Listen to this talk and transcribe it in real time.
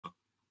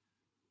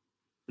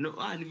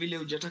No, ni vile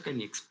hujataka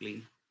ni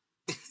explain.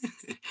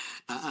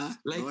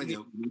 Like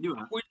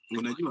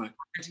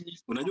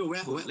unajua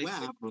where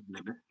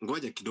problem.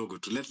 Ngoja kidogo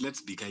tu,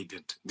 let's be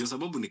guided. Ndio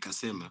sababu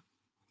nikasema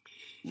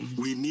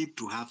we need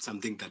to have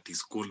something that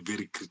is called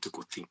very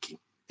critical thinking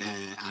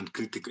and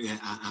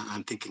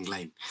thinking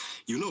line.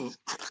 You know,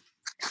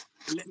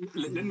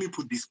 let me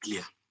put this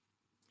clear.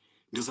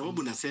 Ndio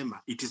sababu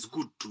nasema it is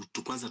good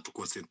to kwanza to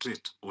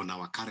concentrate on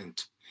our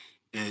current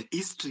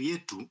history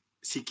yetu.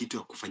 Si kitu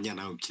ya kufanyia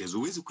nayo mchezo.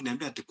 Huwezi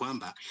kuniambia ati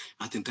kwamba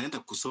ati nitaenda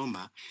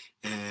kusoma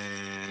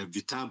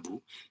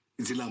vitabu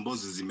zile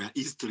ambazo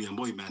history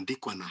ambayo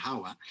imeandikwa na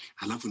hawa,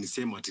 halafu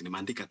niseme ati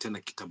nimeandika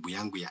tena kitabu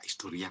yangu ya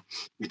historia.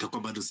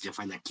 Itakuwa bado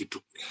sijafanya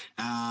kitu.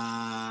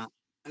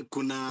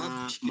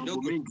 Kuna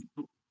mambo mengi.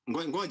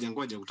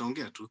 Ngoja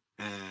utaongea tu.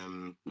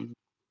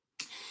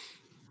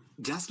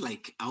 Just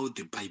like out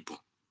the Bible.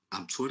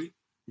 I'm sorry.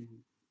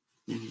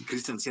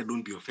 Christians here,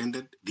 don't be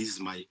offended. This is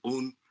my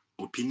own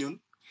opinion.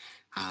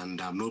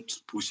 And I'm not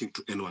pushing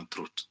to anyone's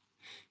throat.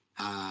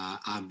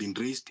 I've been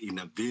raised in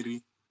a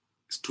very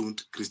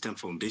stoned Christian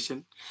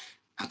foundation.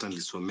 Hata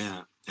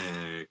nilisomea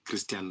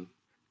Christian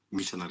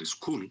missionary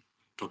school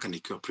toka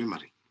nikiwa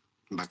primary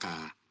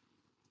mpaka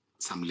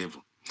some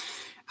level.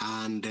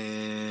 And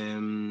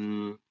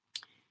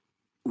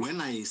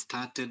when I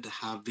started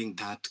having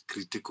that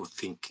critical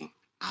thinking,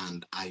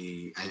 and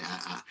I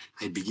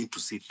begin to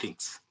see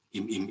things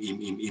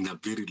in a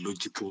very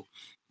logical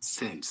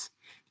sense,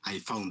 I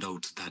found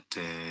out that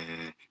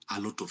a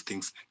lot of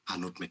things are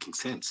not making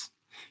sense.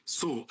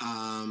 So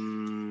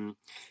the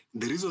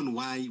reason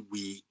why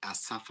we are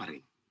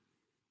suffering,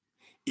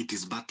 it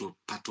is part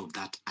of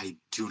that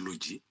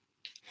ideology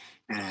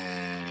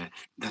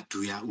that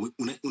we are.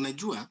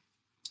 Unajua,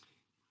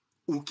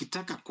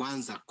 ukitaka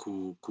kwanza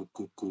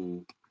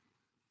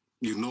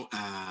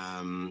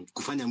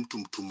kufanya mtu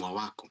mtumwa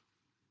wako,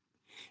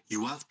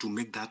 you have to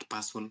make that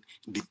person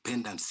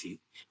dependency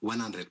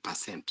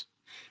 100%.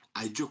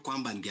 Ajue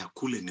kwamba ndiye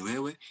akule ni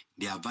wewe,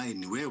 ndiye avae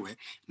ni wewe,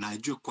 na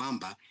ajue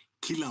kwamba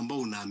kila ambao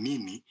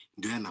unaamini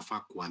ndio yanafaa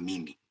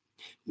kuamini.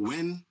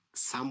 When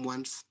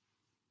someone's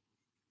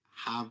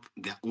have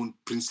their own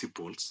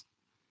principles,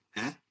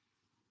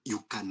 you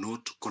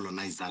cannot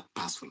colonize that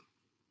person.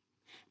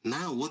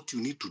 Now what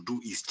you need to do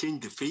is change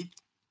the faith,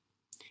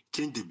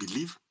 change the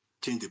belief,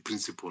 change the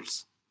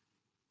principles.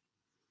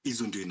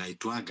 Hizo ndio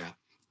inaitwaga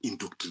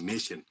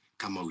indoctrination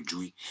kama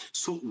ujui.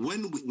 So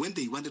when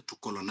they wanted to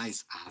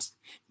colonize us,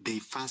 they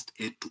first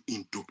had to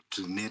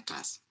indoctrinate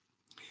us.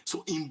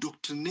 So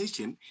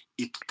indoctrination,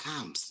 it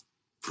comes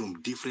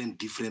from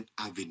different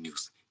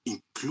avenues,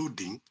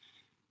 including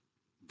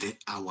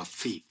our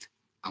faith,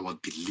 our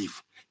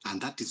belief.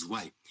 And that is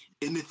why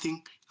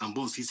anything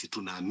ambao sisi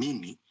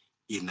tunaamini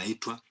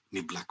inaitwa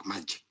ni black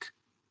magic.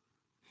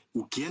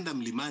 Ukienda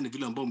mlimani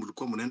vile ambao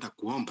mlikuwa mnaenda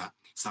kuomba,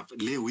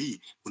 leo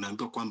hii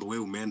unaambiwa kwamba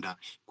wewe umeenda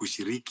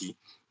kushiriki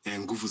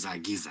nguvu za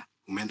giza,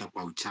 umeenda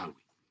kwa uchawi.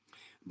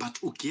 But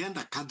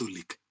ukienda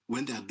Catholic,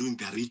 when they are doing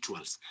their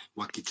rituals,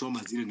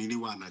 wakichoma zile nini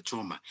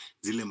wanachoma,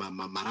 zile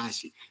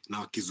marashi na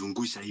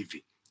wakizungusha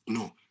hivi,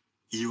 no,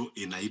 hiyo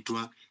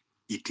inaitwa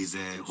it is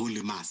a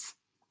holy mass.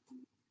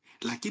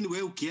 Lakini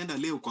wewe ukienda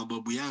leo kwa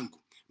babu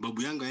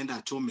yangu aenda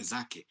achome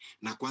zake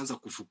na kwanza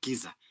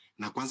kufukiza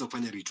na kwanza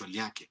kufanya ritual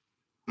yake,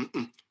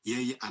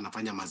 yeye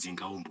anafanya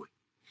mazinga ombwe.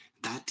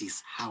 That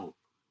is how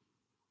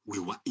we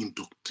were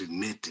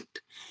indoctrinated.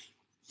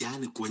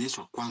 Yani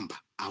kuonyeshwa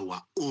kwamba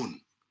our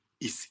own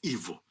is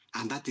evil.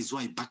 And that is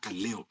why baka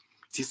leo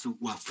sisi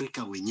wa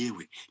Afrika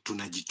wenyewe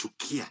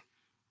tunajichukia,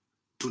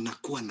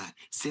 tunakuwa na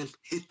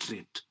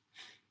self-hatred.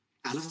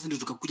 Alafu sasa ndio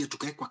tukakuja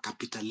tukaekwa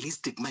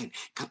capitalistic mind.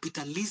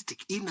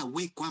 Capitalistic in a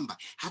way kwamba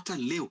hata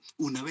leo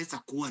unaweza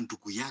kuwa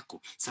ndugu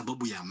yako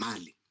sababu ya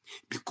mali.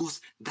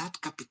 Because that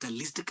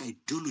capitalistic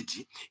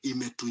ideology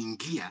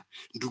imetuingia.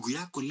 Ndugu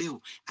yako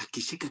leo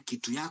akishika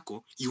kitu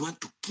yako, you want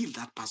to kill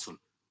that person.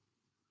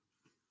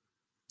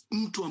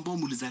 Mtu ambao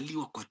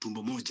mulizaliwa kwa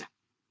tumbo moja,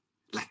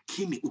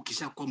 lakini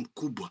ukishakuwa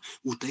mkubwa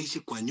utaishi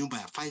kwa nyumba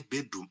ya 5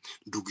 bedroom,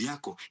 ndugu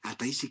yako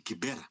ataishi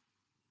Kibera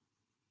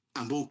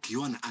ambao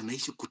ukiona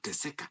anaishi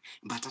kuteseka,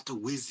 but hata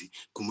uwezi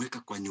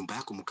kumweka kwa nyumba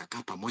yako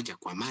mkakaa pamoja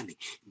kwa amani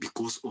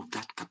because of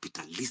that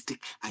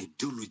capitalistic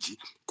ideology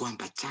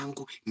kwamba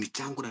changu ni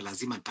changu na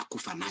lazima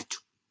nitakufa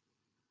nacho.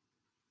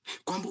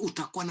 Kwamba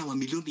utakuwa na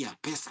mamilioni ya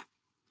pesa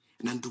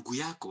na ndugu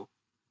yako,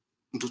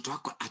 mtoto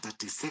wako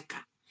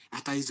atateseka,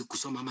 hata hizi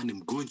kusoma ama ni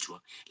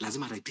mgonjwa,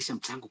 lazima raitisha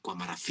mchango kwa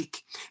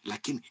marafiki,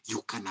 lakini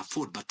you can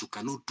afford but you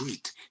cannot do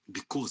it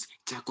because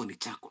chako ni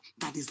chako.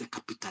 That is the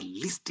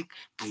capitalistic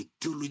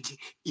ideology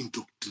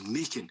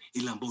indoctrination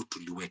ile ambayo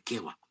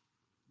tuliwekewa.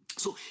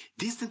 So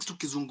these things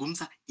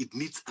tukizungumza, it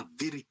needs a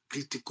very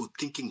critical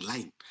thinking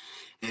line.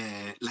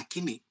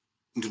 Lakini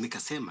ndio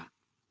nikasema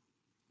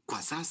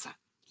kwa sasa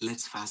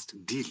let's first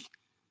deal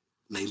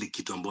na ile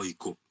kitu ambayo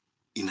iko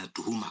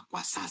inatuhuma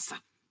kwa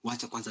sasa.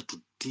 Wacha kwanza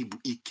tutibu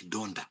hii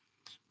kidonda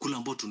kula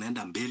ambao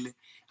tunaenda mbele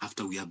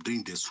after we have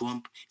drained the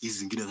swamp. Hizi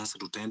zingine sasa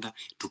tutaenda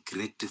to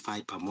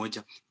rectify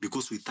pamoja,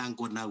 because we thank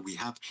God now we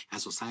have a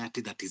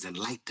society that is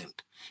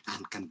enlightened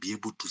and can be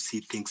able to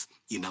see things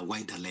in a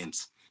wider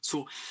lens.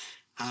 So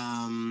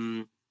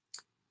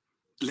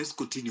let's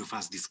continue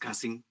first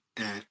discussing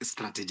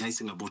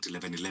strategizing about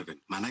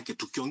 1111. Maanake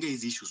tukiongea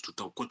hizi issues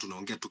tutakuwa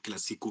tunaongea tu kila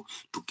siku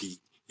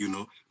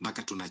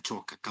mpaka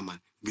tunachoka kama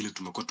vile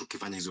tumekuwa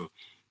tukifanya hizo.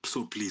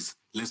 So please,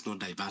 let's not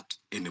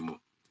divert anymore.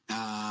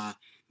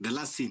 The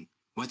last scene,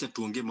 wacha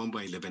tuongee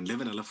mambo ya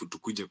 1111 alafu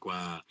tukuje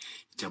kwa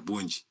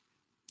Chabonji.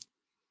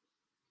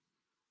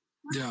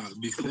 Yeah,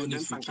 before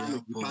nifike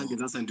hapo.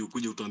 Sasa ndio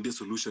ukuje utuambie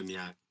solution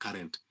ya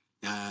current.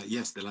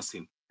 Yes, the last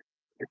scene.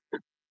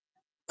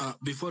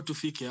 Before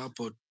tufike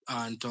hapo,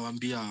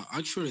 nitawambia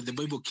actually the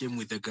Bible came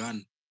with a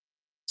gun.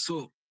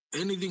 So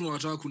anything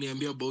wataka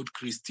kuniambia about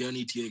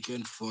Christianity I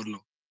can't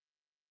follow.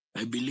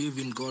 I believe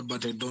in God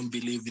but I don't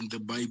believe in the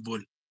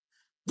Bible.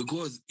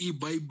 Because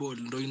Bible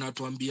ndo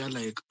inatuambia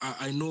like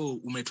I know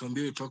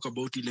umetuambia you talk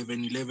about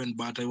 11:11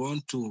 but I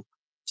want to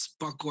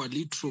sparkle a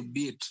little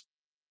bit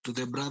to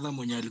the brother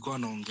mwenye alikuwa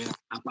anaongea.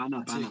 Hapana.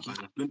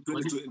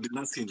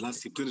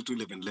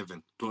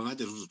 22:11.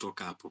 Tuangaje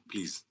tutoka hapo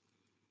please.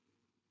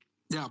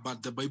 Yeah,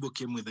 but the Bible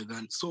came with a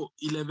gun. So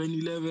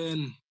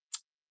 11:11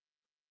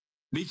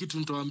 Biki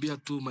tunatuambia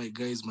tu my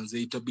guys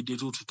manze itabidi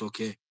tu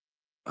tutoke.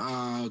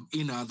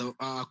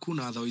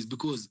 Kuna otherwise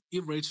because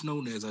if right now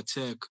unaweza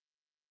check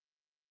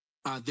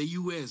the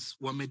US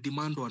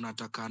wamedemand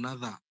wanataka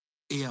another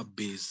air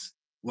base,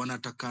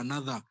 wanataka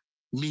another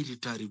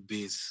military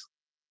base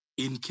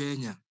in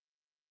Kenya,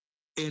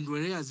 and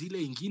whereas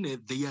ile ingine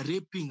they are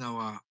raping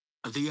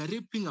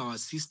our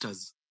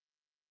sisters.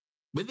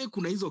 But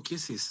kuna hizo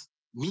cases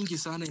mingi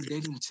sana and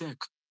then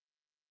check,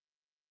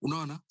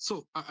 unaona.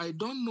 So I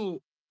don't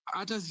know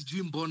hata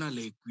sijui mbona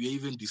like we are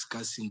even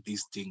discussing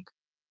this thing.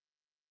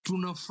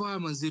 Tunafaa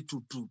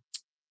mazetu tu,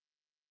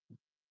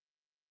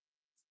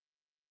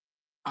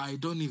 I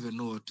don't even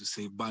know what to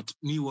say, but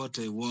me what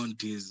I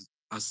want is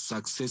a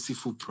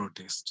successful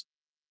protest.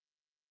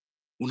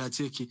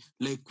 Unacheki,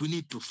 like we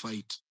need to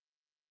fight.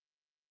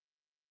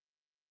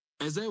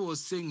 As I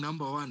was saying,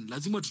 number one,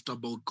 lazima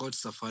tutaboycott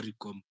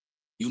Safaricom.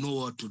 You know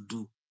what to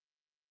do.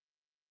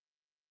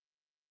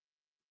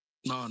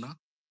 Naona?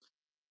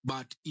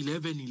 But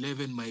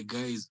 11:11, my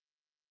guys,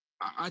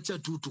 acha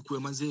tu tukue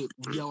manze,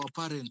 we are our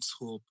parents'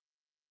 hope.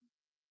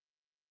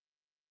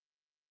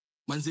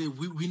 Manze,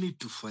 we need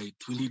to fight.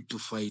 We need to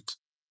fight.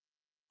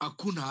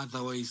 Hakuna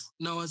otherwise.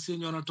 Na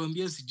wasenyo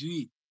wanatuambia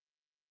sijui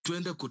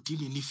tuende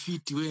kotini ni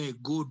fiti we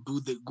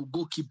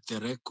go keep the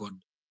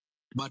record.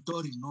 But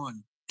all in all,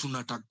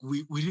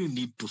 we really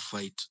need to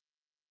fight.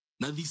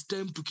 Na this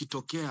time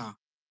tukitokea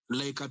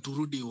like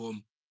aturudi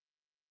home.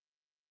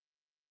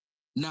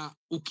 Na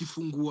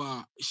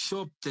ukifungua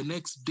shop the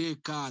next day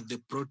the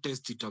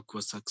protest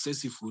itakuwa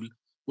successful,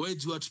 wewe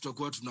jua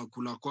tutakuwa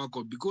tunakula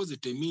kwako, because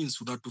it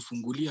means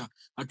unatufungulia.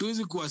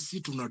 Hatuwezi kuwa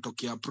si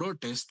tunatokea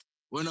protest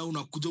wana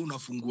unakuja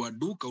unafungua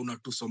duka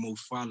unatusoma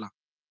ufala.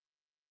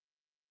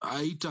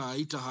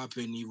 Haita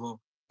happen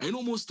hivyo. I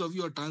know most of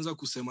you wataanza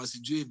kusema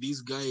sijui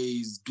this guy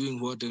is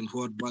doing what and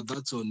what, but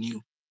that's on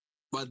you.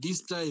 But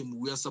this time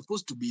we are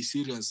supposed to be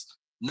serious.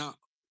 Now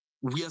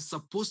we are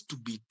supposed to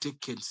be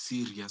taken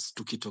serious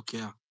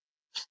tukitokea.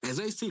 As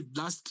I said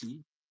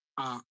lastly,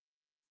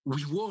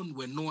 we won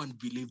when no one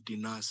believed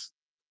in us.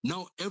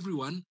 Now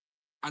everyone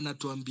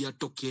anatuambia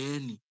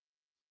tokeeni,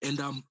 and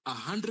I'm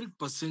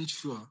 100%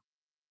 sure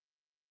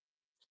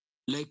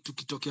like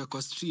tukitokea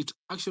kwa street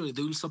actually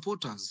they will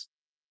support us.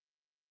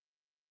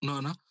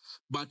 No.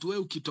 But we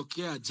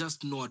ukitokea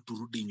just know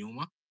aturudi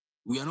nyuma.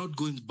 We are not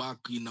going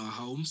back in our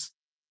homes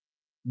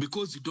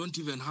because you don't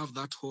even have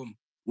that home.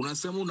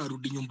 Unasema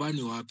unarudi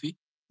nyumbani wapi?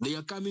 They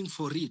are coming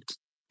for it.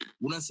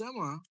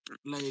 Unasema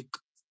like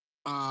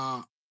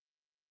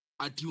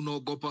ati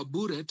unaogopa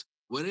bullet,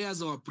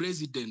 whereas our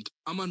president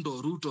ama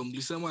ndo Ruto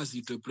mlisema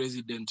asiitwe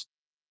president,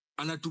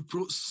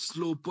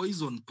 slow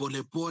poison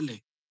pole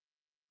pole,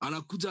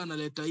 anakuja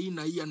analeta hii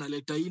na hii,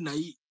 analeta hii na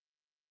hii,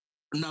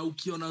 na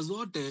ukiona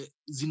zote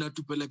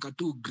zinatupeleka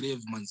tu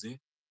grave manze.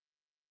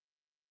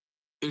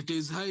 It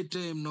is high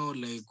time now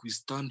like we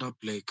stand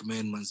up like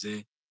men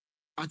manze.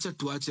 Acha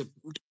tuache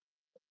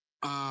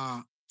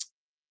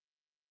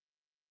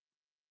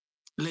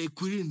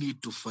like we really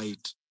need to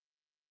fight.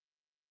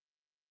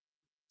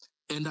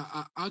 And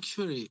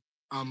actually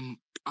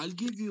I'll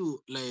give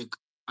you like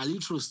a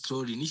little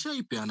story.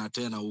 Nishaipeana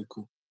tena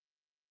huku.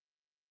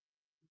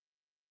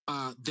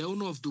 The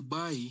owner of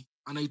Dubai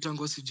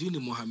anaitangwa sijini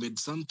Mohammed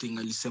something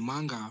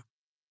alisemanga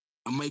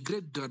my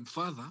great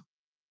grandfather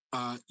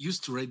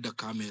used to ride a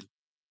camel.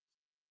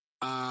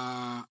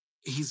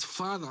 His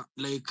father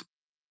like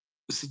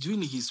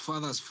sijini his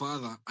father's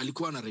father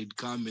alikuwa ana ride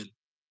camel,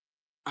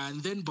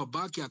 and then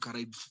babake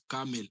akaride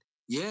camel,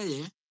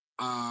 yeye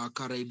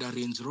akaride a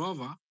Range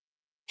Rover,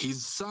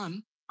 his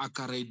son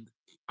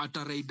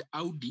ataride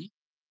Audi,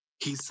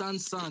 his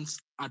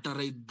sons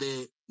ataride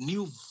the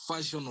new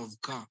version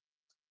of car.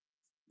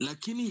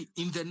 Lakini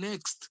in the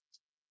next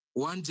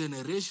one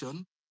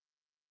generation,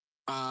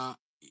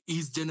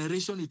 his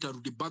generation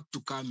itarudi back to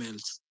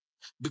camels,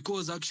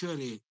 because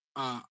actually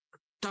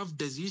tough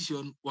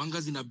decision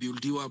wanga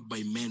zinabuildiwa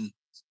by men,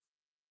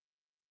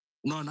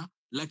 unaona.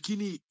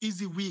 Lakini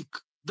hizi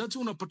week, that's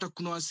unapata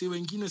kuna wase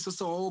wengine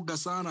sasa waoga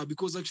sana,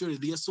 because actually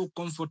they are so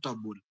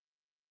comfortable,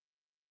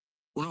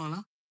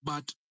 unaona.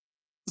 But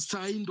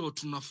sai ndo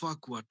tunafaa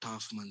kuwa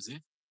tough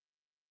manze.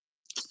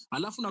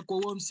 Alafu na kwa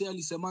huo mse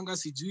alisemanga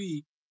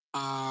sijui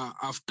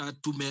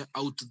after tume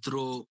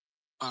outthrow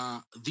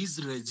this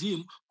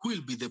regime, who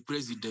will be the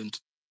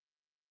president.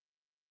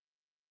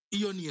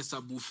 Hiyo ni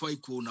hesabu ufai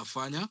kuwa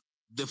unafanya.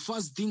 The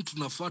first thing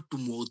tunafaa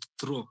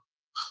outthrow.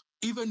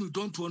 Even we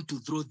don't want to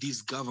throw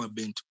this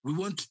government, we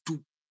want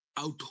to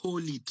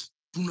outhaul it.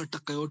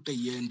 Tunataka yote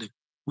iende.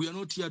 We are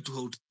not here to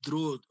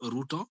outthrow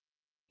Ruto.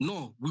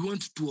 No, we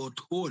want to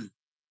outhaul.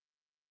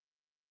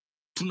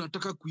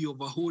 Tunataka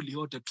kuioverhaul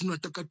yote.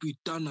 Tunataka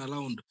turn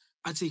around.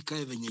 Acha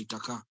ikae venye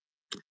itakaa.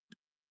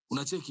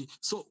 Unacheki?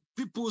 So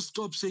people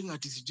stop saying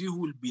at sijui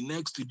who will be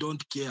next, we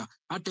don't care.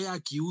 Hata ya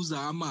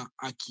akiuza ama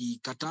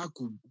akikataa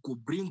ku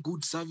bring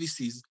good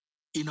services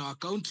in our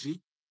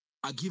country,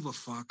 I give a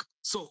fuck.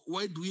 So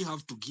why do we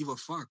have to give a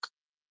fuck?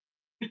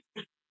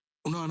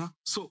 Unaona?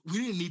 So we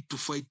really need to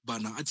fight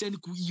bana. Achani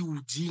hii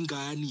ujinga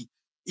yani.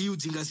 Hii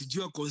ujinga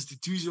sijui ya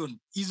constitution.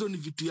 Hizo ni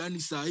vitu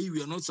yani saa hii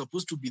we are not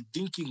supposed to be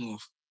thinking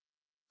of.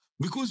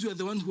 Because we are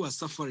the one who are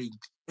suffering.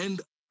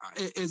 And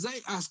as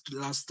I asked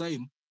last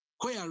time,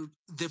 why are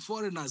the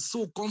foreigners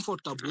so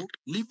comfortable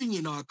living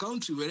in our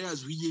country,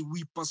 whereas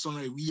we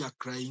personally, we are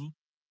crying?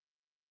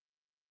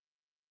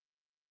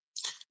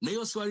 Na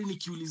hiyo swali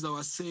nikiuliza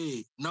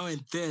wasee, now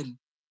and then,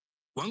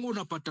 wangu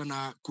unapata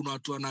na kuna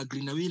watu wana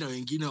agree na mimi na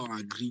wengine wa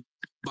agree.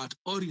 But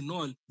all in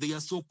all, they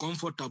are so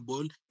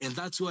comfortable, and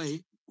that's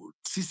why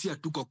sisi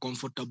hatuko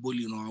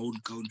comfortable in our own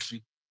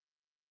country.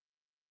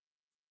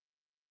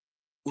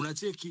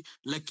 Unacheki,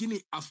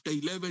 lakini after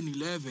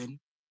 11/11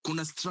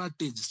 kuna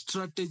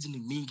strategy ni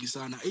mingi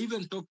sana. I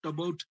even talked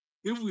about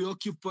if we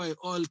occupy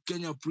all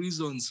Kenya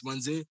prisons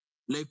manze,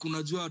 like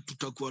unajua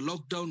tutakuwa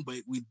lockdown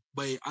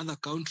by other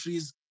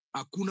countries,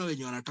 hakuna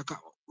wenye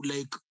wanataka,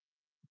 like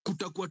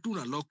kutakuwa tu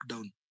na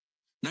lockdown.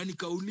 Na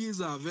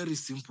nikauliza a very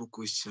simple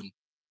question,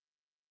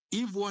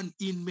 if one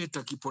inmate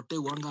akipotea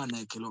wanga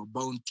anaekelewa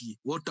bounty,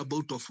 what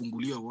about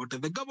wafunguliwa wote?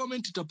 The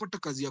government itapata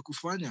kazi ya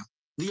kufanya.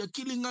 They are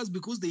killing us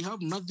because they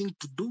have nothing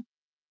to do.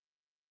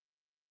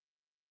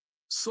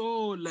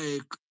 So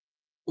like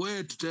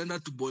where tutaenda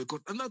to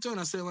boycott, and that's why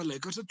nasema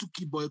like hata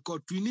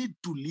tukiboycott we need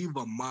to leave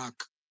a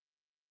mark.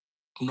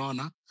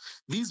 Unaona,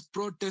 these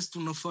protests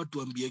tunafaa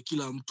tuambie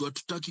kila mtu,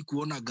 hatutaki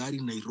kuona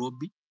gari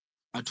Nairobi,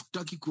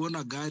 hatutaki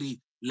kuona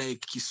gari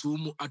like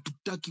Kisumu,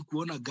 hatutaki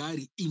kuona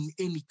gari in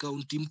any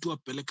county, mtu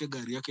apeleke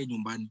gari yake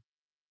nyumbani.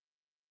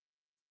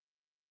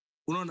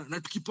 Unaona,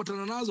 na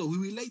tukipatana nazo we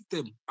will light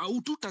them.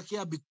 Au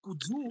tutakia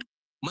bikuzu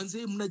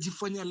manze,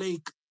 mnajifanya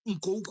like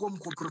mko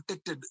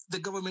protected. The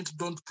government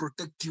don't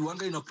protect you,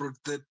 anga ina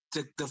protect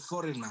the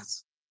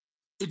foreigners.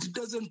 It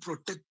doesn't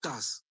protect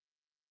us.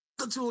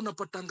 That's why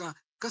unapatanga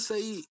kasa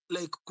hii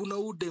like kuna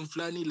udem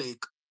flani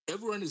like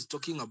everyone is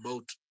talking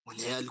about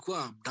mwenye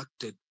alikuwa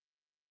abducted.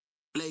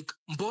 Like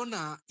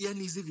mbona yani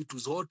hizi vitu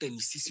zote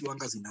ni sisi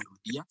wanga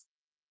zinarudia?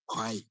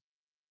 Why?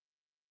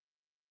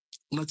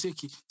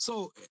 Unacheki?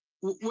 So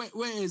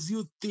whereas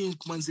you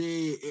think manze,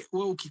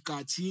 wewe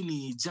ukikaa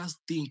chini just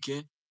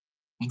think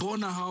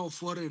mbona hao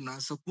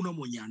foreigners hakuna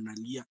mwenye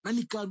analia? Na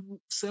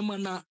nikasema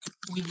na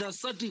with a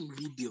certain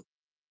video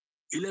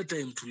ile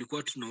time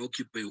tulikuwa tuna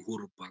occupy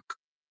Uhuru Park,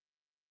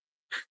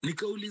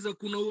 nikauliza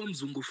kuna huo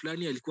mzungu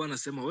fulani alikuwa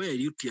anasema why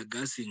are you tear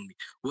gassing me,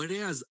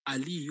 whereas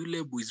Ali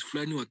yule boys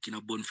fulani wa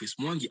kina Boniface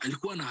Mwangi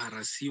alikuwa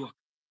anaharasiwa,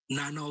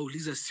 na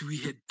anawauliza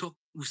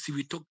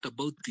we talked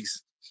about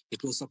this,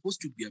 it was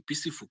supposed to be a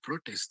peaceful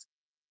protest.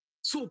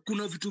 So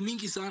kuna vitu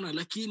mingi sana,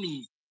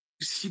 lakini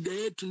shida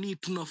yetu ni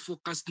tuna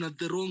focus na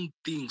the wrong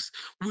things.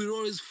 We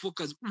always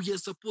focus, we are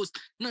supposed,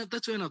 na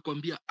that's why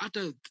nakwambia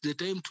hata the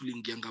time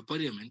tuliingianga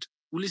parliament,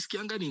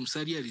 ulisikianga ni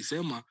Msari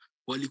alisema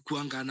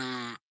walikuanga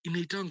na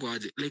inaitangwa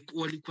aje, like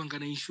walikuanga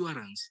na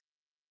insurance.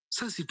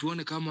 Sasa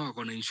tuone kama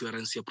wako na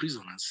insurance ya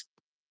prisoners,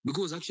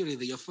 because actually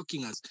they are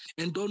fucking us.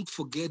 And don't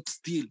forget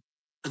still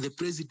the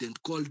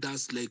president called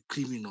us like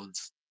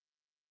criminals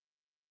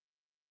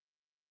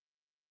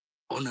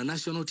on a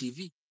national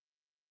TV.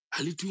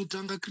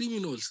 Alituitanga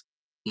criminals,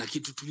 na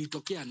kitu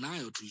tulitokea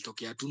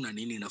tu na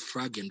nini, na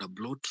frag and a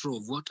blood throw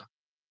of water.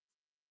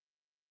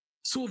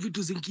 So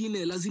vitu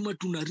zingine lazima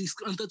tuna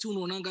risk, and that's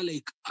unaonanga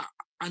like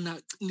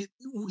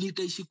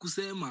nitaishi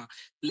kusema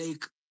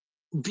like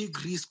big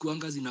risk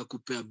wanga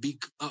zinakupea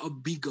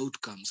big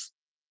outcomes.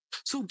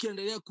 So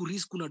ukiendelea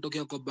kurisk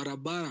unatokea kwa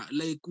barabara,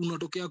 like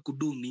unatokea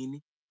kudu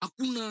nini?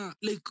 Hakuna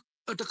like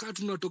ataka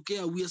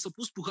tunatokea, we are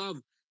supposed to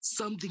have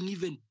something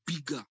even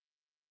bigger.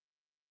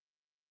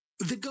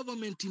 The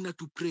government ina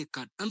to pray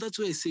card, and that's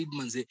why I said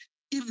manze,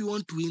 if you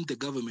want to win the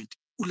government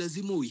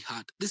ulazima we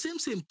had the same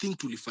thing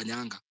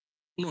tulifanyanga,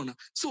 unaona.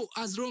 So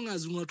as long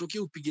as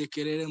unatokea upige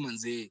kelele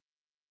manze,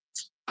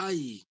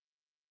 ai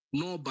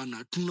No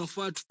bana,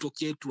 tunafaa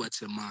tutokee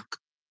tuache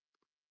mark.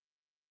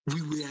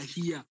 We were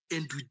here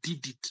and we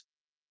did it.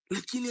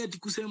 Lakini ati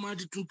kusema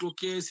ati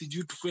tutokee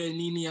sijui tufanye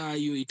nini,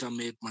 hiyo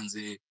itamake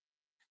manze.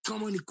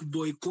 Kama ni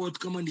kuboycott,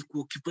 kama ni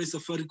kuoccupy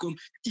Safaricom,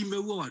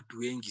 imeua watu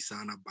wengi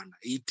sana bana.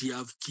 It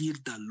have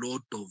killed a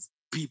lot of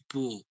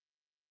people.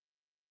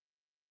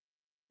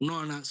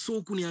 Unaona,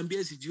 so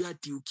kuniambia sijui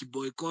ati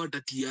ukiboycott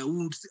ati ya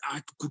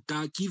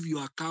atukutaki hivyo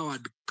akawa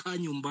kaa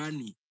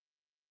nyumbani.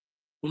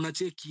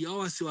 Unacheki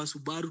hawa si wa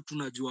Subaru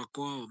tunajua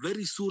kwao.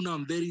 Very soon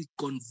I'm very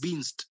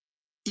convinced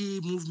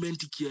hii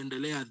movement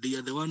ikiendelea, they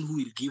are the one who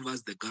will give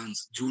us the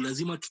guns. Juu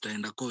lazima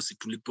tutaenda kosi,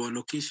 tulipewa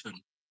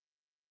location.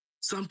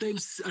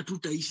 Sometimes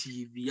hatutaishi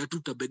hivi,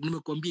 hatutabeg.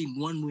 Nimekwambia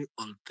in one way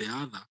or the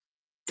other.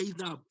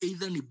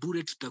 Either ni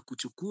bure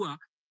tutakuchukua,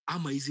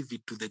 ama hizi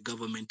vitu the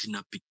government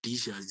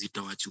inapitisha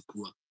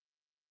zitawachukua.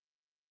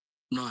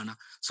 Unaona?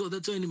 So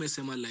that's why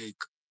nimesema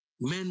like,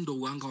 men ndo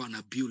wanga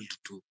wana build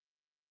too.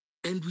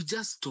 And we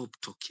just stop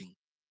talking.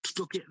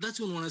 That's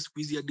when one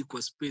squeeze hadi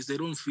kwa space. I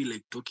don't feel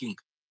like talking.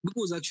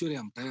 Because actually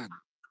I'm tired.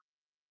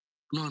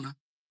 Unaona?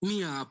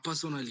 Me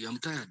personally, I'm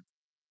tired.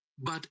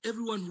 But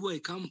everyone who I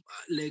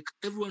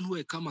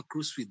come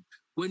across with,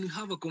 when you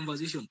have a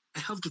conversation, I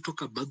have to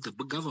talk about the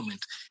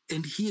government.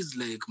 And he is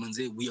like,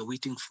 manze, we are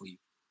waiting for you.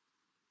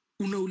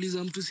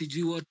 Unauliza mtu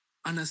sijui what,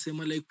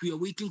 anasema like, we are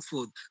waiting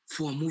for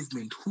a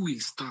movement. Who will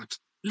start?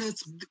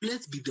 Let's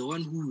be the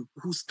one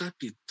who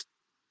started.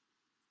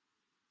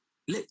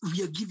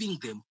 We are giving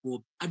them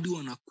hope. Adi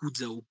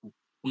wanakuja huku.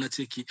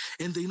 Unacheki.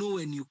 And they know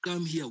when you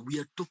come here, we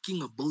are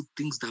talking about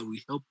things that will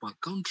help our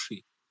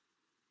country.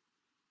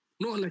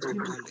 No,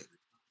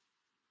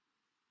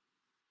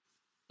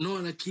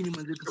 lakini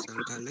manze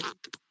Sankale.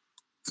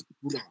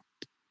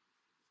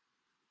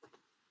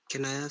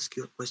 Can I ask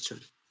you a question?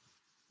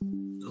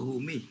 Who,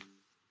 me?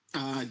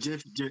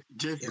 Jeff,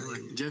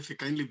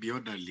 kindly be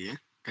orderly, eh?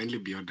 Kindly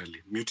be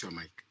orderly. Mute your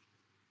mic.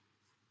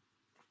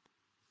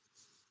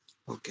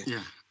 Okay.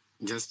 Yeah,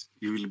 just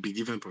you will be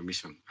given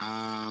permission.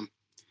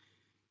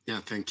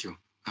 Yeah, thank you.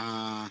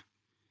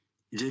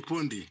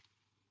 Jaipondi.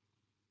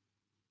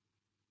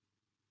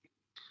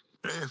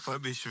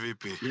 Fabish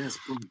vipi? Yes,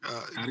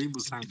 karibu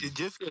sana.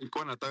 Jeff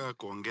alikuwa anataka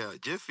kuongea.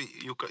 Jeff,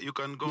 you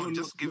can go on.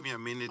 Just give me a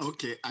minute.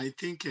 Okay, I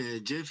think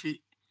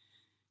Jeffy,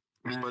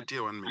 Nipatie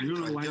 1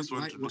 minute. I just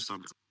want to do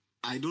something.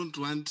 I don't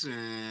want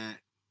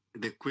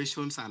the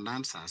questions and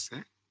answers.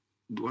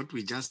 What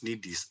we just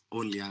need is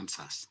only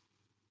answers.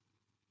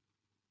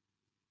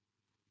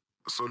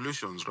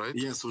 Solutions, right?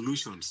 Yeah,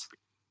 solutions.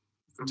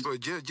 So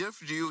Jeff,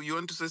 do you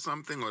want to say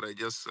something, or I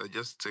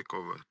just take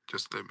over?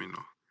 Just let me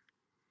know.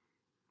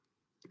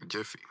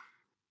 Jeffy.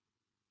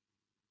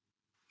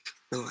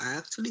 No, I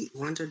actually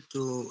wanted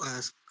to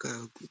ask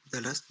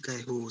the last guy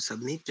who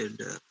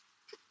submitted,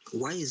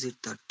 why is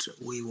it that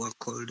we were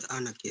called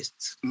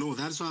anarchists? No,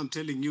 that's why I'm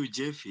telling you,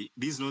 Jeffy,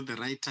 this is not the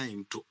right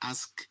time to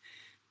ask,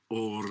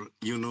 or,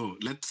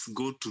 let's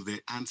go to the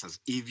answers.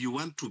 If you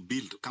want to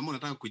build, kama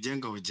unataka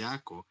kujenga hoja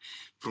yako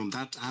from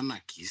that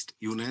anarchist,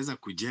 unaweza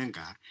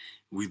kujenga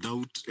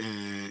without,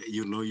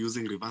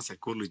 using reverse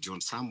psychology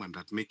on someone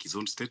that make his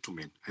own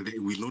statement. And they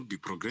will not be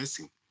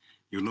progressing.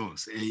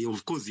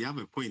 Of course, you have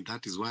a point.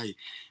 That is why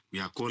we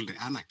are called the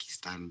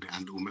anarchist, and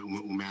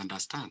ume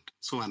understand.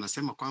 So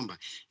anasema kwamba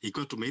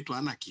ikiwa tumeitwa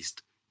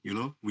anarchist,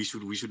 we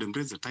should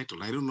embrace the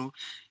title. I don't know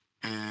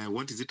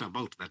what is it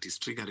about that is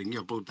triggering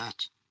you about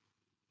that,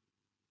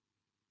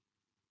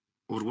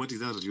 or what is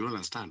that you don't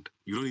understand.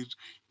 You don't need,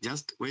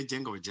 just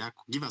jenga hoja,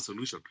 give a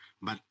solution.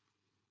 But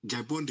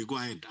Jaipondi, go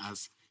ahead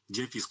as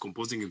Jeff is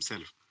composing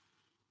himself.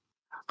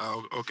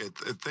 Okay,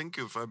 thank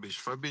you, Fabish.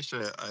 Fabish,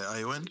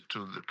 I went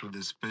to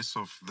the space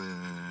of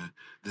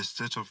the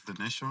State of the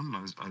Nation,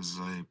 as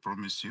I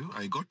promised you.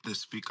 I got the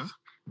speaker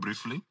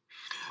briefly,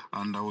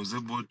 and I was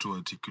able to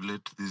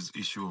articulate this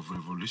issue of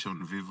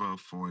Revolution Viva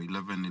for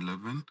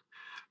 11/11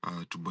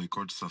 to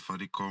boycott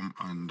Safaricom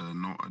and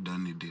no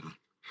Adani deal.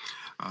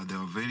 They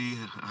are very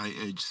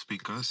high-age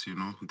speakers,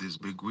 these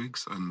big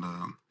wigs, and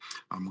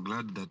I'm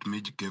glad that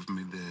Midge gave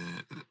me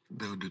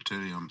the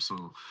auditorium.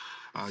 So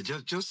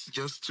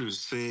just to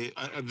say,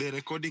 the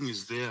recording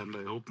is there, and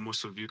I hope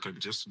most of you can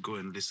just go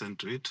and listen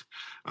to it.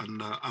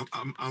 And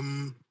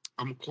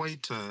I'm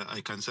quite, I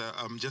can say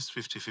I'm just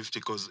 50-50,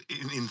 because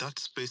in that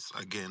space,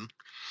 again,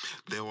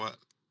 there were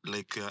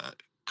like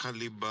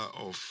caliber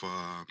of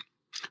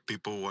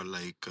people were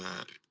like,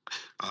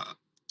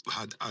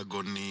 had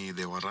agony,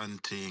 they were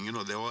ranting,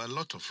 there were a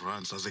lot of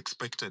rants, as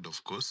expected,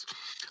 of course,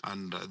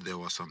 and there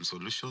were some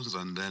solutions,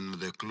 and then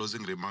the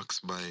closing remarks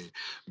by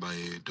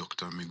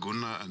Dr.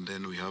 Miguna, and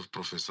then we have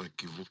Professor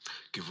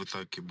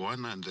Kivutha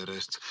Kibwana and the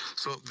rest.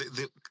 So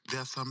there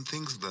are some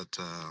things that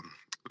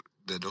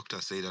the doctor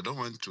said. I don't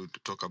want to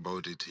talk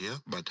about it here,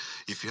 but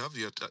if you have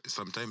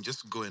some time,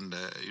 just go and,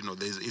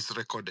 it's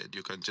recorded.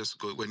 You can just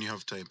go when you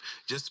have time,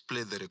 just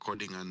play the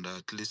recording, and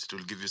at least it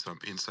will give you some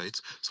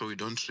insights, so we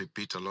don't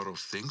repeat a lot of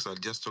things. I'll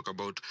just talk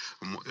about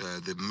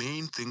the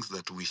main things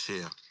that we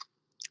share.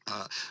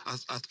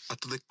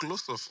 At the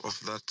close of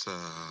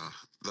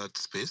that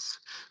space,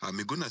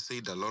 Miguna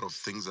said a lot of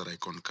things that I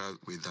concur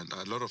with, and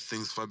a lot of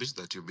things, Fabish,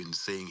 that you've been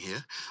saying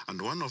here.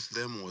 And one of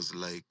them was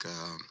like,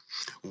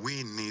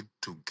 we need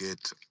to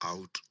get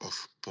out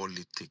of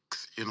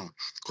politics,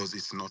 because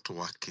it's not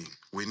working.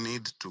 We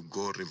need to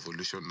go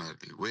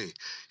revolutionary way,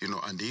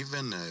 and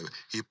even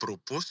he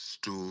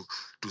proposed to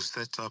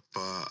set up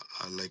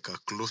like a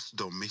closed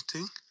door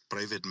meeting,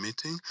 private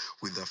meeting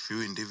with a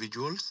few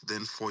individuals,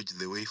 then forge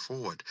the way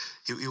forward.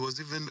 He was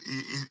even,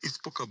 he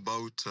spoke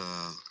about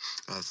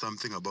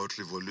something about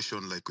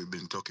revolution, like we've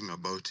been talking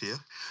about here,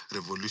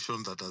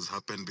 revolution that has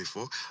happened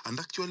before. And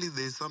actually,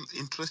 there's some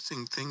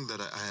interesting thing that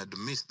I had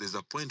missed. There's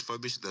a point,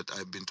 Fabish, that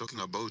I've been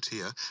talking about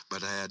here,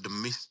 but I had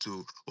missed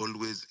to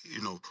always,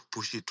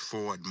 push it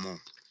forward more.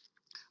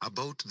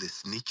 About the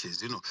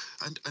snitches,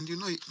 and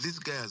this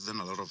guy has done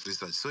a lot of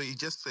research, so he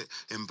just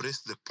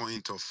embraced the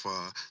point of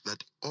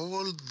that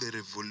all the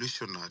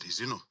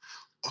revolutionaries,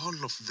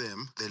 all of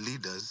them, the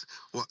leaders,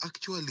 were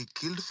actually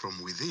killed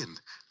from within.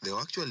 They were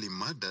actually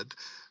murdered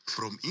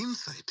from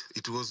inside.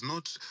 It was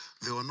not,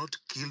 they were not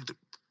killed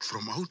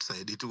from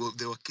outside.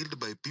 They were killed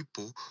by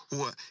people who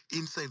were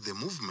inside the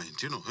movement,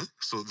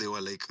 So they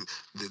were like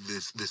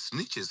the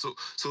snitches.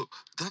 So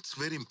that's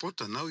very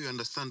important. Now you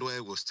understand why I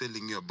was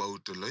telling you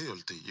about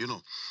loyalty,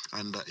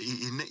 And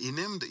he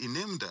named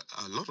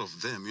a lot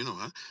of them,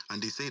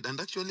 And he said, and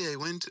actually I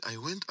went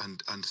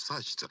and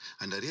searched,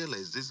 and I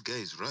realized this guy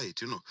is right,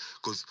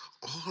 because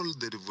all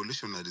the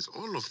revolutionaries,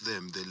 all of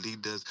them, the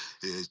leaders,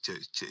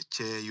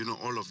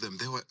 all of them,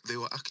 they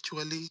were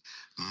actually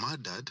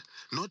murdered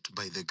not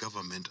by the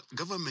government.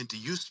 Government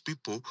used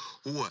people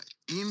who were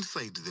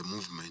inside the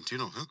movement,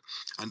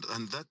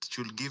 and that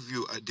should give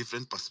you a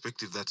different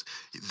perspective that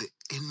the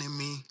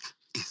enemy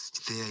is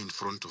there in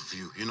front of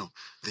you,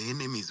 the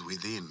enemy is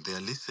within, they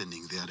are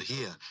listening, they are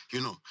here,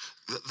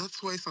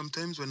 that's why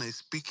sometimes when I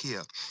speak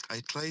here,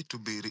 I try to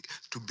be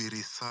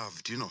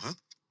reserved,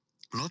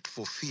 not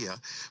for fear,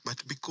 but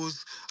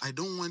because I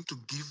don't want to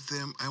give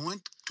them, I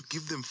want to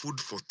give them food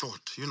for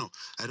thought,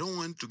 I don't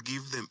want to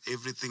give them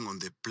everything on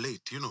the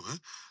plate,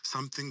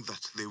 something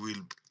that they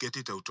will get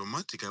it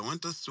automatic. I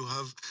want us to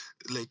have,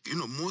 like,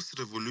 most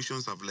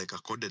revolutions have like a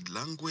coded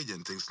language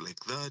and things like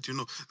that,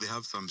 they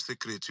have some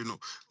secret,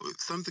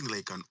 something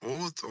like an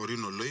oath or,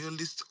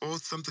 loyalist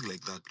oath, something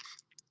like that.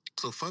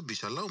 So,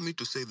 Fabish, allow me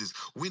to say this.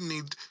 We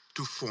need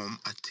to form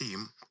a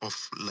team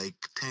of like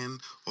 10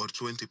 or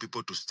 20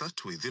 people to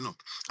start with,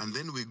 and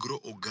then we grow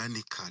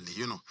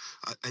organically,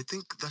 I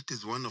think that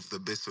is one of the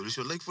best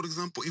solutions. Like, for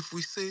example, if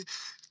we say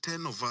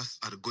 10 of us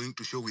are going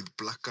to show with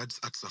placards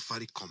at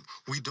Safaricom,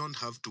 we don't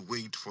have to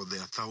wait for their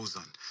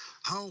 1,000.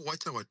 How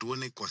wacha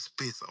watuone kwa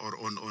space or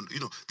on,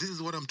 this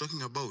is what I'm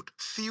talking about.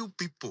 Few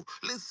people,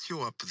 let's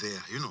show up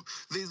there,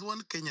 There's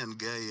one Kenyan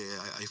guy,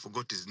 I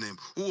forgot his name,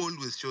 who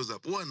always shows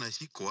up, who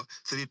anashikwa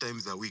 3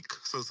 times a week.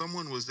 So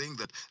someone was saying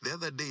that the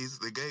other days,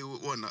 the guy who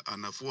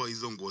anafua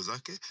hizo nguo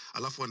zake,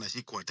 alafu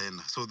anashikwa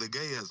tena. So the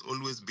guy has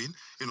always been,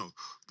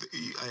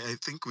 I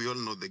think we all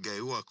know the guy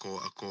who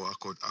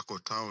ako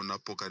town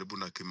hapo karibu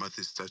na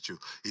Kimathi statue.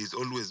 He's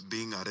always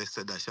being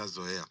arrested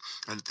ashazoea.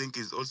 And I think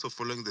he's also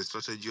following the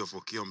strategy of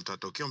Okiya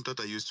Mtata. Okiya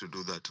Mtata used to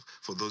do that.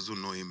 For those who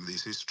know him,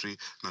 this history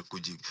na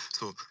kujig.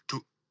 So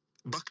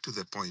back to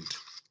the point.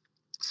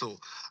 So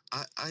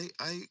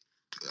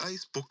I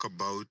spoke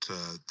about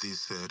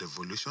this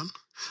revolution,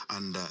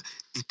 and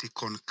it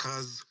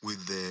concurs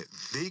with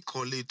they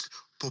call it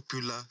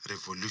popular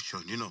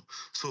revolution,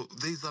 So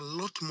there's a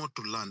lot more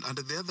to learn. And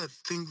the other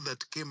thing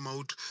that came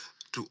out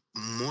to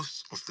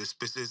most of the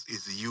spaces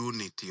is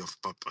unity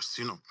of purpose,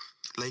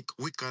 Like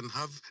we can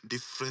have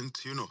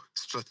different,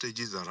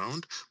 strategies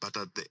around, but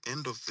at the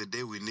end of the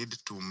day, we need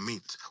to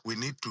meet. We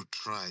need to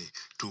try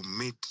to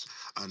meet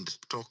and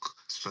talk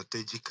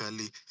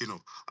strategically,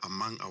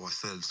 among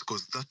ourselves,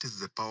 because that is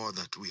the power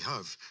that we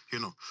have,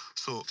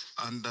 So,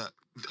 and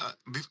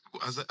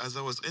as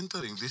I was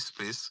entering this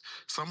space,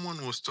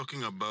 someone was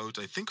talking about,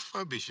 I think,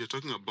 Fabish, you're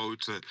talking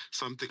about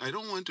something. I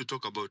don't want to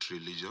talk about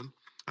religion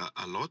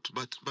a lot,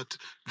 but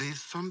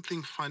there's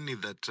something funny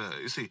that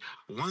you see.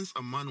 Once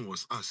a man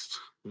was asked,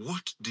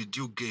 "What did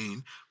you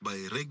gain by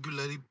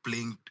regularly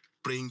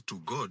praying to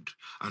God?"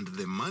 and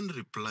the man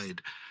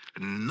replied,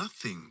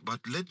 "Nothing. But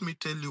let me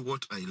tell you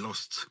what I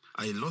lost.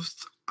 I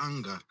lost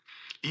anger,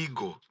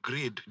 ego,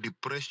 greed,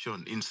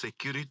 depression,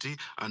 insecurity,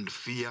 and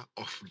fear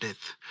of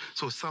death."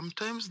 So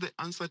sometimes the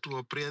answer to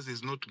our prayers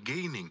is not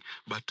gaining,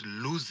 but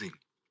losing,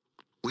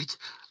 which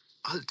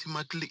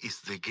ultimately is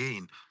the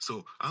gain.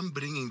 So I'm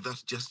bringing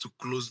that just to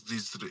close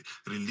this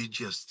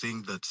religious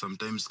thing that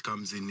sometimes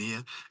comes in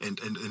here, and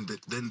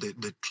then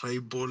the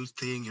tribal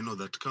thing,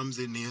 that comes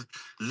in here.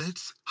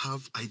 Let's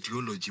have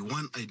ideology,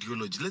 one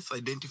ideology. Let's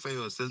identify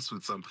ourselves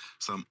with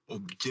some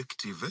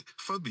objective.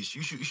 Fabish,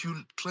 you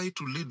should try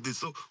to lead this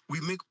so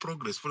we make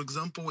progress. For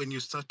example, when you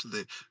start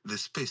the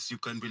space, you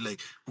can be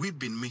like, we've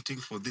been meeting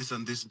for this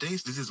and this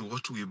days. This is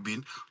what we've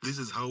been. This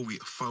is how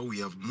far we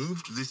have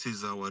moved. This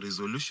is our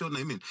resolution.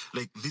 I mean,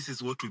 like this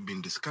is what we've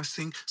been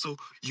discussing. So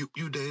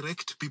you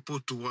direct people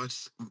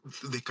towards,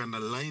 they can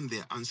align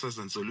their answers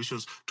and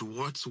solutions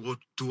towards what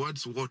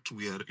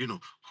we are,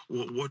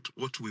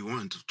 what we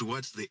want,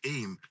 towards the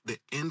aim, the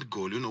end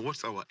goal.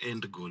 What's our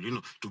end goal?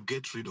 To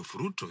get rid of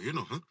Ruto.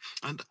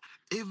 And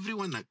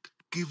everyone like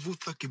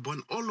Kivutha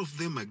Kibon, all of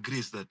them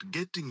agrees that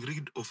getting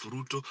rid of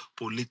Ruto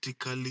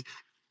politically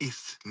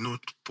is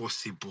not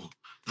possible.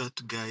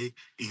 That guy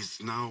is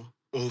now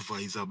over,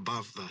 is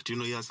above that.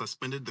 He has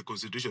suspended the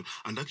constitution,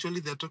 and actually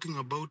they're talking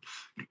about,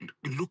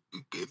 look,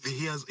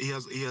 he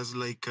has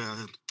like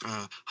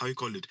how you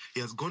call it,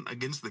 he has gone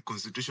against the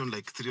constitution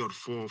like three or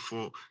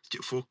four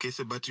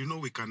cases, but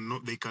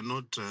they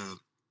cannot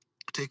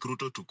take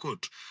Ruto to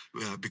court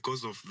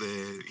because of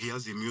he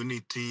has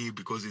immunity,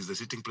 because he's the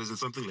sitting president,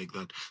 something like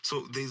that.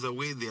 So there's a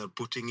way they are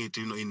putting it,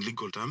 in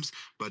legal terms.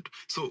 But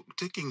so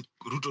taking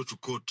Ruto to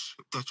court,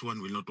 that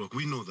one will not work.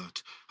 We know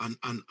that. And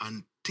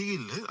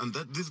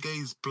that this guy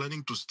is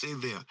planning to stay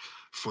there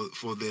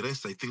for the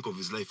rest, I think, of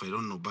his life. I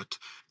don't know. But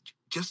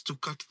just to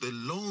cut the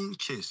long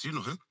chase,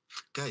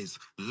 guys,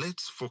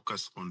 let's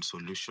focus on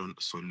solution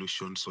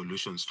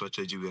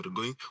strategy. We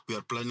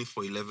are planning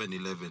for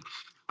 11-11.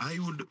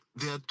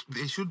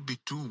 There should be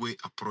two-way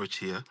approach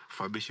here,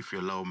 Fabish, if you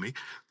allow me.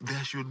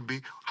 There should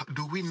be,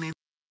 do we need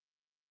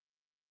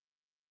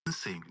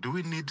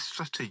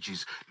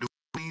strategies?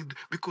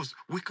 Because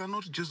we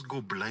cannot just go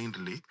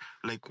blindly,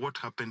 like what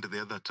happened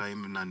the other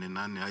time in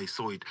Nane. I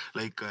saw it.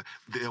 Like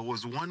there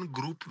was one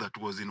group that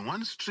was in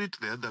one street,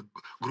 the other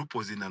group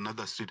was in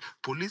another street.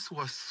 Police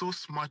were so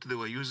smart, they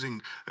were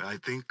using, I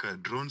think,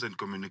 drones and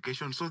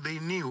communication. So they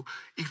knew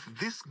if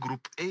this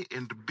group A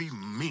and B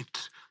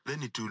meet,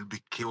 then it will be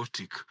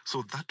chaotic.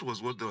 So that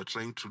was what they were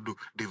trying to do.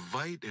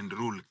 Divide and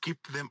rule,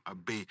 keep them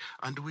at bay.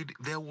 And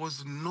there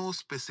was no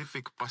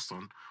specific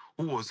person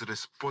who was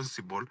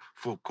responsible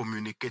for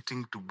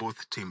communicating to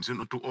both teams,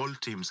 to all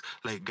teams.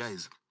 Like,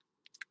 guys,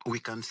 we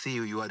can see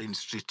you are in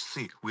street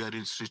C, we are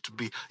in street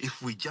B.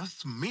 If we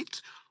just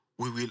meet,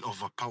 we will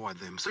overpower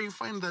them. So you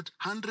find that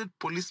 100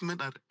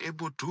 policemen are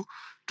able to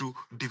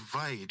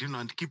divide,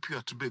 and keep you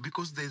at bay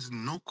because there's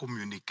no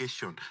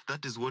communication.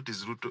 That is what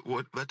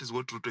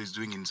Ruto is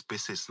doing in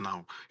spaces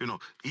now.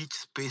 Each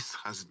space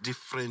has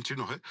different,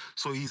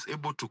 so he's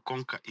able to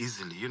conquer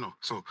easily,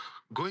 So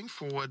going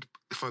forward,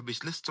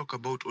 Fabish, let's talk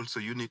about also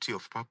unity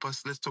of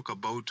purpose. Let's talk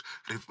about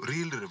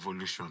real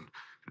revolution.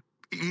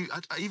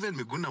 Even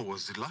Miguna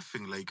was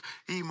laughing, like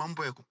hii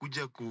mambo ya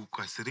kukuja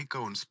kukasirika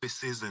on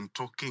spaces and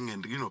talking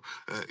and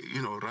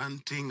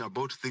ranting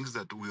about things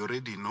that we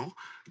already know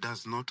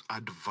does not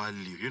add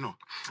value.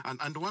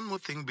 And one more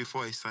thing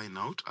before I sign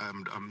out,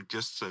 I'm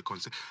just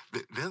concerned.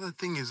 The other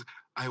thing is,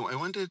 I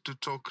wanted to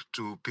talk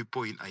to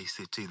people in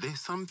ICT. There's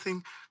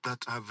something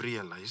that I've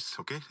realized,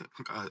 okay,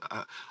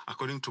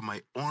 according to my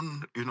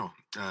own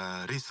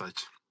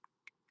research.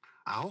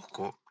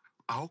 Aoko,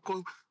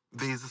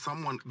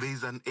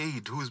 there's an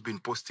aide who's been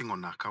posting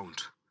on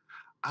account.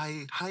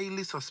 I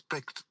highly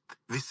suspect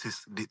this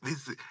is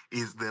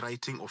the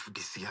writing of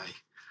DCI.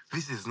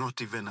 This is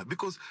not even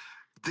because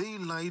they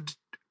lied.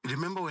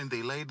 Remember when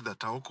they lied that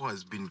Aoko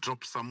has been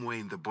dropped somewhere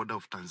in the border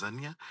of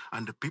Tanzania,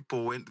 and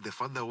the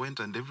father went,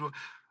 and everyone.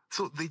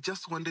 So they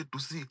just wanted to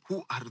see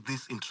who are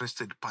this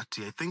interested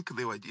party. I think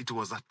it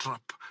was a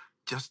trap,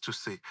 just to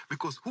say,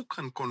 because who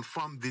can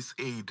confirm this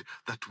aid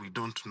that we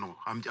don't know?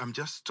 I'm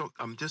just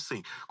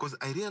saying, because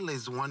I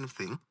realize one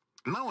thing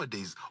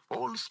nowadays,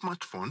 all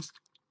smartphones,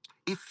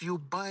 if you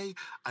buy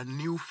a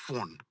new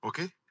phone,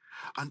 okay,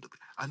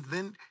 and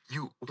then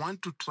you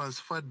want to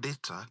transfer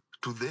data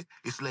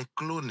it's like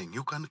cloning.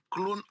 You can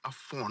clone a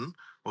phone,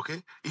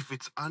 okay, if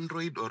it's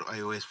Android or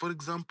iOS. For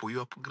example,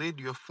 you upgrade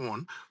your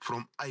phone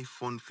from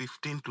iPhone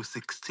 15 to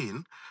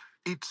 16.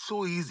 It's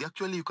so easy.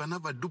 Actually, you can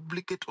have a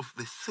duplicate of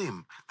the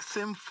same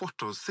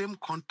photos, same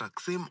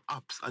contacts, same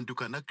apps, and you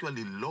can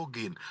actually log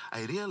in.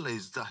 I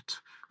realized that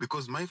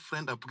because my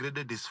friend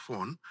upgraded his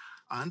phone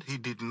and he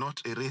did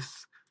not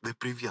erase the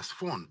previous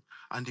phone,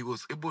 and he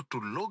was able to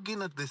log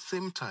in at the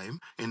same time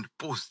and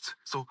post.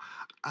 So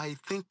I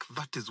think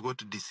that is what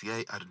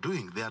DCI are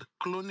doing. They are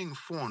cloning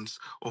phones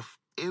of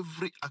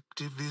every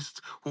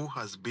activist who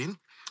has been,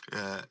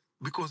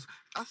 because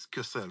ask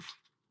yourself,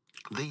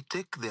 they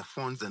take their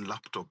phones and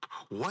laptop.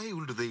 Why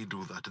would they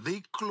do that?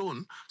 They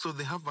clone, so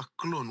they have a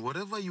clone.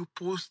 Whatever you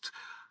post,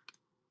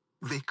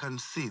 they can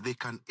see, they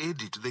can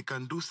edit, they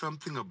can do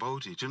something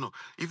about it.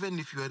 Even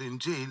if you are in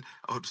jail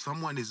or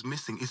someone is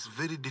missing, it's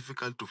very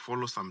difficult to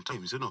follow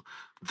sometimes.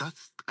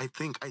 I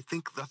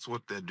think that's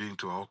what they're doing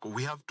to Aoko.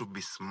 We have to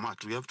be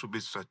smart. We have to be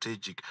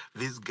strategic.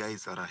 These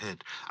guys are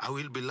ahead. I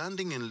will be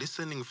landing and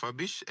listening,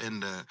 Fabish,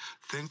 and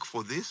thank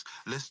for this.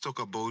 Let's talk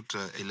about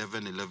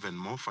 11-11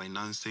 more,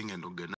 financing and organizing.